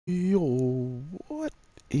Yo, what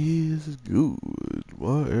is good?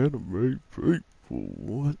 My anime faithful,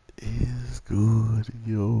 what is good,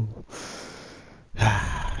 yo?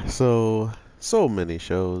 So many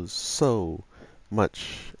shows, so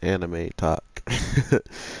much anime talk.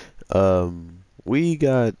 We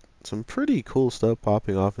got some pretty cool stuff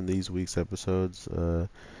popping off in these week's episodes.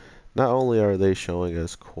 Not only are they showing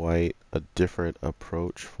us quite a different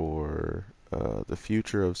approach for the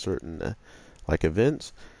future of certain like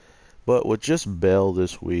events, but with just Bell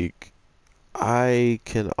this week, I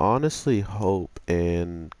can honestly hope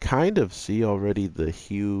and kind of see already the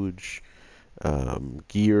huge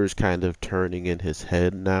gears kind of turning in his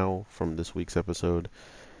head now from this week's episode.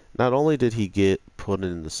 Not only did he get put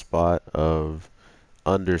in the spot of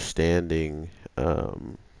understanding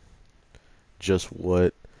just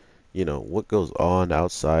what goes on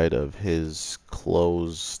outside of his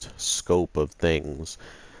closed scope of things.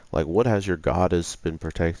 Like, what has your goddess been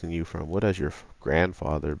protecting you from? What has your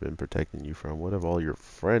grandfather been protecting you from? What have all your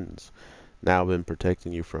friends now been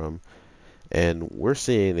protecting you from? And we're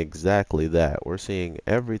seeing exactly that. We're seeing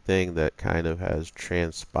everything that kind of has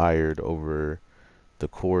transpired over the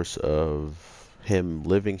course of him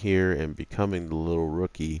living here and becoming the little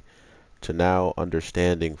rookie to now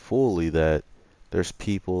understanding fully that there's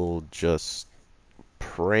people just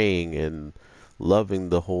praying and loving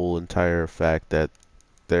the whole entire fact that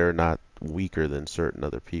they're not weaker than certain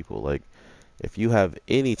other people. Like, if you have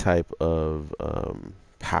any type of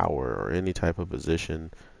power or any type of position,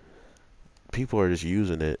 people are just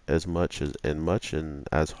using it as much and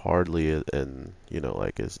as hardly and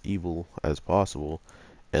like as evil as possible.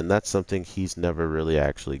 And that's something he's never really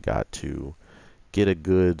actually got to get a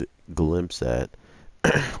good glimpse at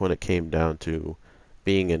when it came down to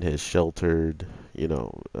being in his sheltered,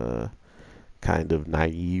 kind of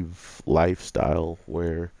naive lifestyle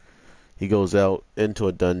where he goes out into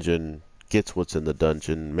a dungeon, gets what's in the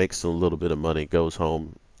dungeon, makes a little bit of money, goes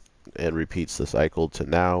home, and repeats the cycle to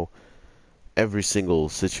now every single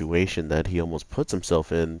situation that he almost puts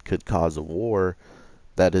himself in could cause a war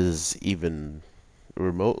that is even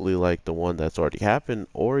remotely like the one that's already happened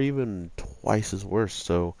or even twice as worse.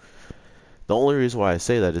 So the only reason why I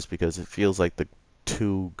say that is because it feels like the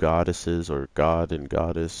two goddesses or god and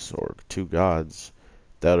goddess or two gods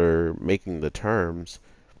that are making the terms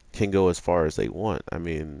can go as far as they want. I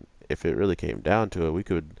mean, if it really came down to it, we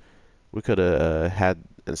could have had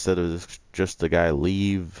instead of just the guy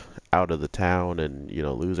leave out of the town and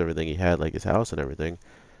lose everything he had, like his house and everything.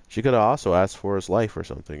 She could have also asked for his life or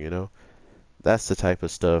something. That's the type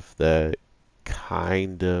of stuff that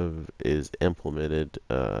kind of is implemented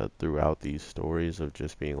throughout these stories of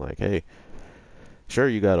just being like, hey, sure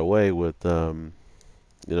you got away with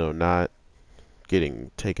not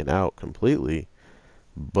getting taken out completely,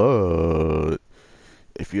 but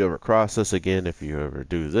if you ever cross this again, if you ever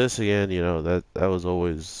do this again, that was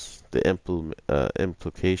always the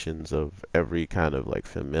implications of every kind of like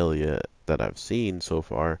familia that I've seen so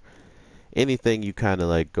far. Anything you kind of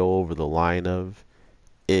like go over the line of,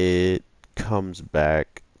 it comes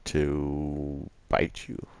back to bite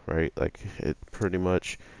you, right? Like it pretty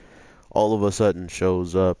much all of a sudden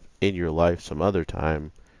shows up in your life some other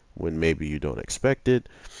time when maybe you don't expect it.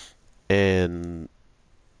 And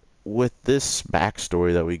with this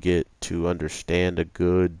backstory that we get to understand a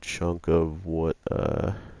good chunk of what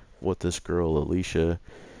this girl Alicia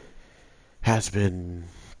has been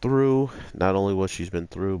through, not only what she's been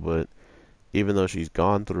through, but even though she's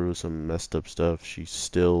gone through some messed up stuff, she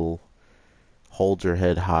still holds her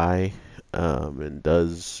head high and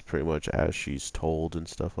does pretty much as she's told and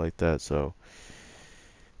stuff like that. So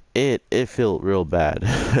it felt real bad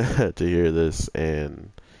to hear this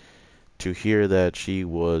and to hear that she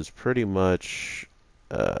was pretty much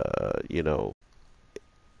you know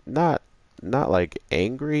not like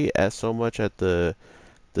angry as so much at the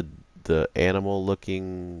the animal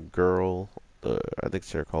looking girl. I think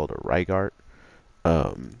they're called a Rygart.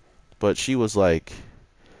 Um, but she was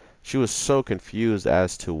so confused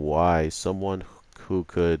as to why someone who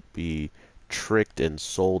could be tricked and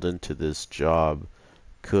sold into this job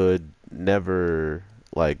could never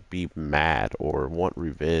like be mad or want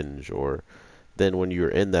revenge, or then when you're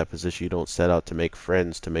in that position you don't set out to make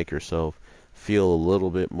friends to make yourself feel a little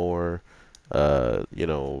bit more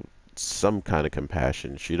some kind of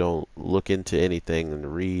compassion. She don't look into anything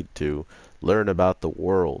and read to learn about the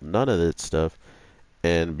world, none of that stuff.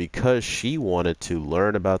 And because she wanted to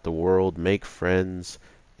learn about the world, make friends,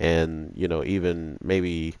 and even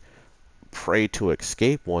maybe pray to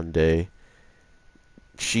escape one day,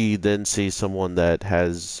 she then sees someone that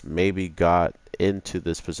has maybe got into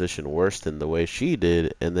this position worse than the way she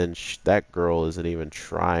did, and then that girl isn't even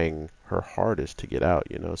trying her hardest to get out,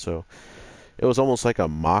 you know? So it was almost like a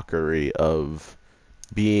mockery of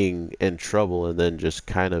being in trouble and then just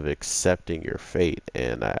kind of accepting your fate.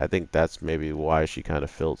 And I think that's maybe why she kind of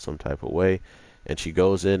felt some type of way. And she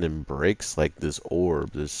goes in and breaks like this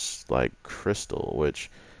orb, this like crystal, which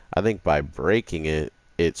I think by breaking it,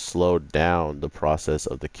 it slowed down the process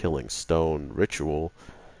of the killing stone ritual.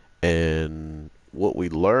 And what we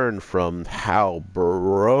learned from how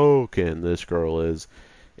broken this girl is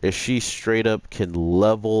she straight up can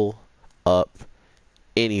level up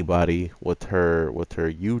anybody with her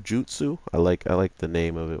yujutsu. I like the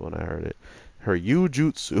name of it when I heard it. Her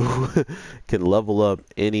yujutsu can level up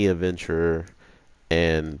any adventurer,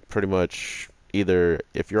 and pretty much either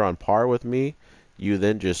if you're on par with me, you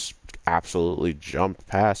then just absolutely jump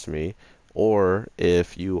past me, or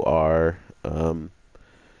if you are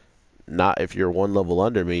not if you're one level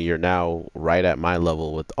under me, you're now right at my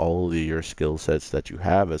level with all of your skill sets that you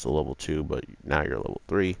have as a level 2, but now you're level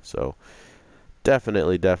 3. So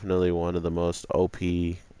definitely one of the most OP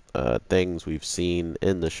things we've seen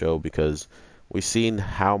in the show, because we've seen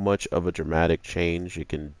how much of a dramatic change it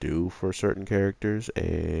can do for certain characters,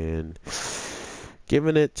 and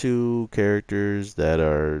giving it to characters that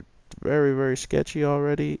are very sketchy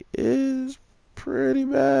already is pretty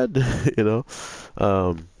bad, you know.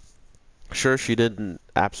 Um, sure, she didn't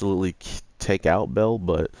absolutely take out Belle,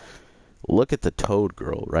 but look at the Toad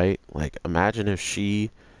Girl, right? Like, imagine if she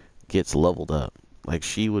gets leveled up. Like,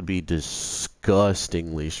 she would be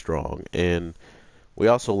disgustingly strong. And we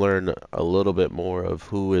also learn a little bit more of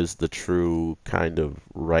who is the true kind of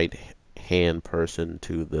right hand person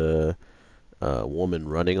to the woman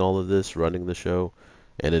running all of this, running the show.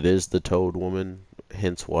 And it is the Toad Woman.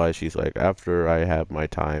 Hence why she's like, after I have my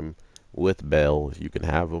time with Belle, you can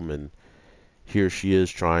have them. And here she is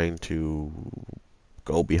trying to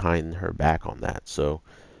go behind her back on that. So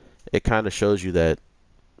it kind of shows you that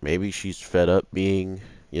maybe she's fed up being,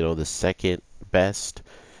 you know, the second best,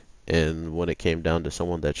 and when it came down to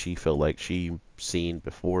someone that she felt like she seen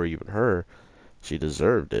before even her, she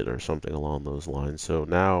deserved it or something along those lines. So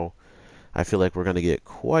now I feel like we're going to get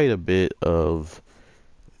quite a bit of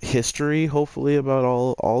history, hopefully, about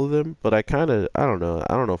all of them. But I don't know.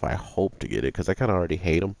 I don't know if I hope to get it, because I kind of already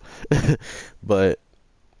hate them. But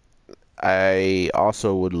I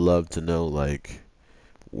also would love to know, like,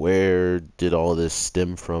 where did all this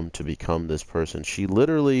stem from to become this person? She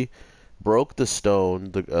literally broke the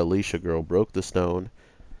stone. The Alicia girl broke the stone,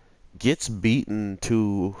 gets beaten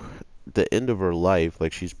to the end of her life,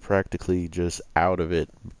 like she's practically just out of it,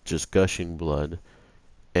 just gushing blood.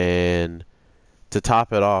 And to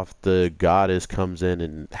top it off, the goddess comes in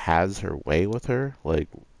and has her way with her, like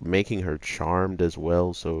making her charmed as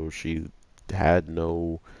well, so she had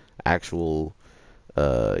no actual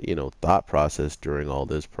you know, thought process during all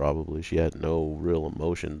this. Probably she had no real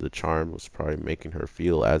emotion. The charm was probably making her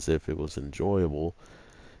feel as if it was enjoyable.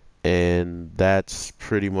 And that's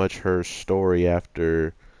pretty much her story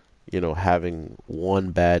after, you know, having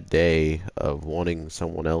one bad day of wanting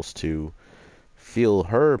someone else to feel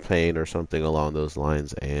her pain or something along those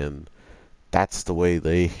lines. And that's the way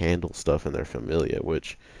they handle stuff in their familia,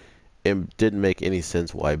 which it didn't make any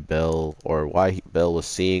sense why Belle, or why Belle was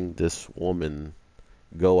seeing this woman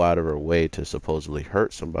go out of her way to supposedly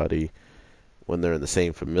hurt somebody when they're in the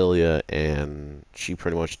same familia. And she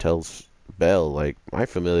pretty much tells Belle, like, my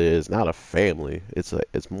familia is not a family. It's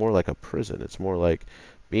more like a prison. It's more like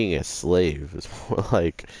being a slave. It's more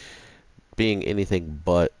like being anything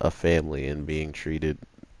but a family and being treated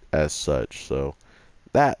as such. So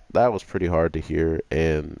that was pretty hard to hear,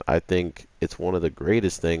 and I think it's one of the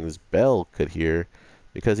greatest things Belle could hear,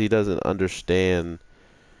 because he doesn't understand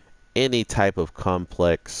any type of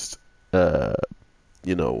complex, uh,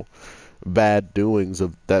 you know, bad doings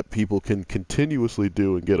of that people can continuously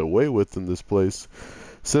do and get away with in this place,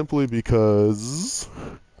 simply because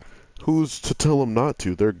who's to tell them not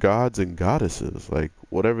to? They're gods and goddesses. Like,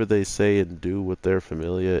 whatever they say and do with their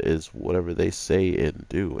familia is whatever they say and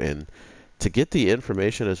do. And to get the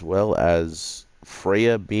information, as well as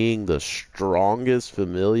Freya being the strongest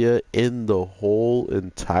familia in the whole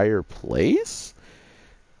entire place,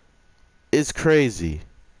 is crazy.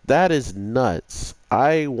 That is nuts.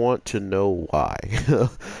 I want to know why.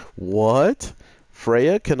 What?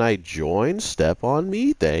 Freya, can I join? Step on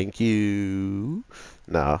me? Thank you.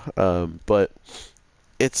 Nah, but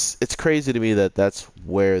it's crazy to me that that's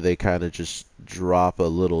where they kind of just drop a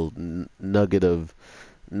little nugget of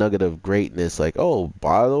greatness, like, oh,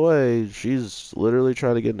 by the way, she's literally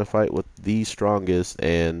trying to get in a fight with the strongest,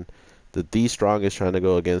 and the strongest trying to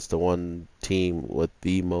go against the one team with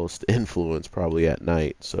the most influence probably at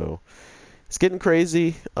night. So it's getting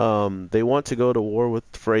crazy. They want to go to war with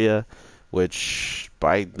Freya, which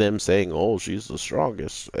by them saying, "Oh, she's the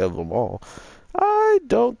strongest of them all," I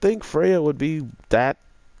don't think Freya would be that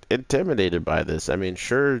intimidated by this. I mean,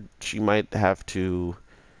 sure, she might have to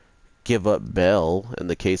give up Belle in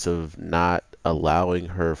the case of not allowing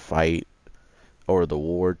her fight or the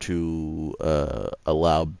war to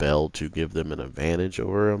allow Belle to give them an advantage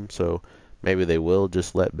over him. So maybe they will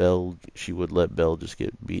just let Belle, she would let Belle just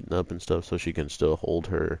get beaten up and stuff so she can still hold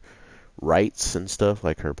her rights and stuff,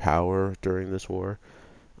 like her power during this war.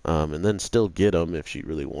 And then still get him if she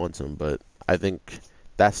really wants him. But I think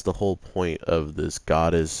that's the whole point of this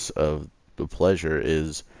goddess of the pleasure,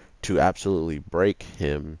 is to absolutely break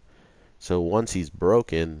him. So once he's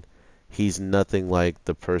broken, he's nothing like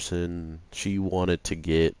the person she wanted to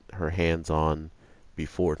get her hands on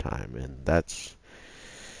before time. And it's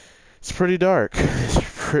pretty dark. It's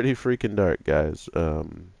pretty freaking dark, guys.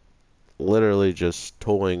 Literally just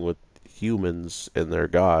toying with humans and their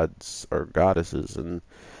gods or goddesses, and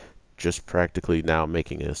just practically now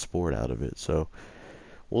making a sport out of it. So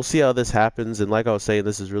we'll see how this happens. And like I was saying,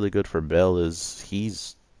 this is really good for Bell. He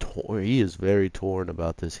is very torn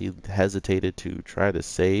about this. He hesitated to try to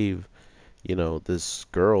save, this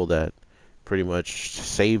girl that pretty much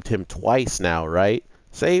saved him twice now, right?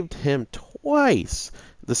 Saved him twice.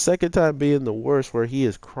 The second time being the worst, where he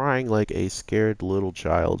is crying like a scared little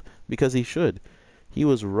child, because he should. He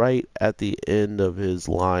was right at the end of his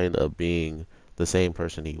line of being the same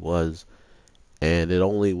person he was, and it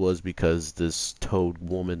only was because this toad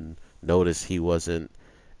woman noticed he wasn't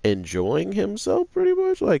enjoying himself, pretty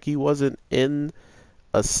much. Like, he wasn't in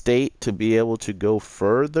a state to be able to go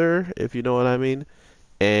further, if you know what I mean.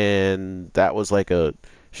 And that was like a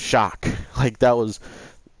shock. Like, that was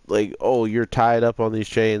like, oh, you're tied up on these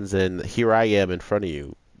chains, and here I am in front of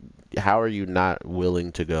you. How are you not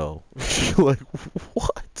willing to go? Like,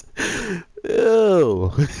 what?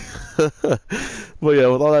 Ew. But yeah,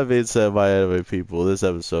 with all that being said, my anime people, this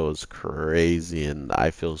episode was crazy, and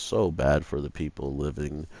I feel so bad for the people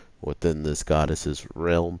living within this goddess's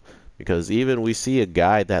realm, because even we see a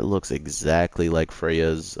guy that looks exactly like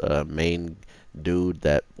Freya's main dude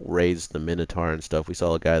that raised the Minotaur and stuff. We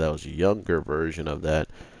saw a guy that was a younger version of that,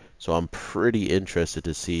 so I'm pretty interested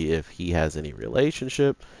to see if he has any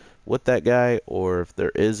relationship with that guy, or if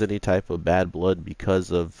there is any type of bad blood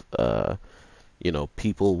because of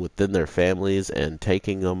people within their families and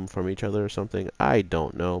taking them from each other or something. I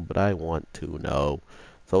don't know, but I want to know.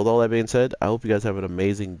 So with all that being said, I hope you guys have an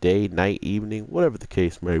amazing day, night, evening, whatever the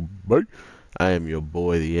case may be. I am your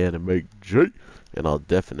boy, the Anime J, and I'll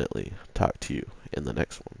definitely talk to you in the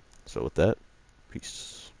next one. So with that,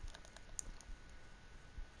 peace.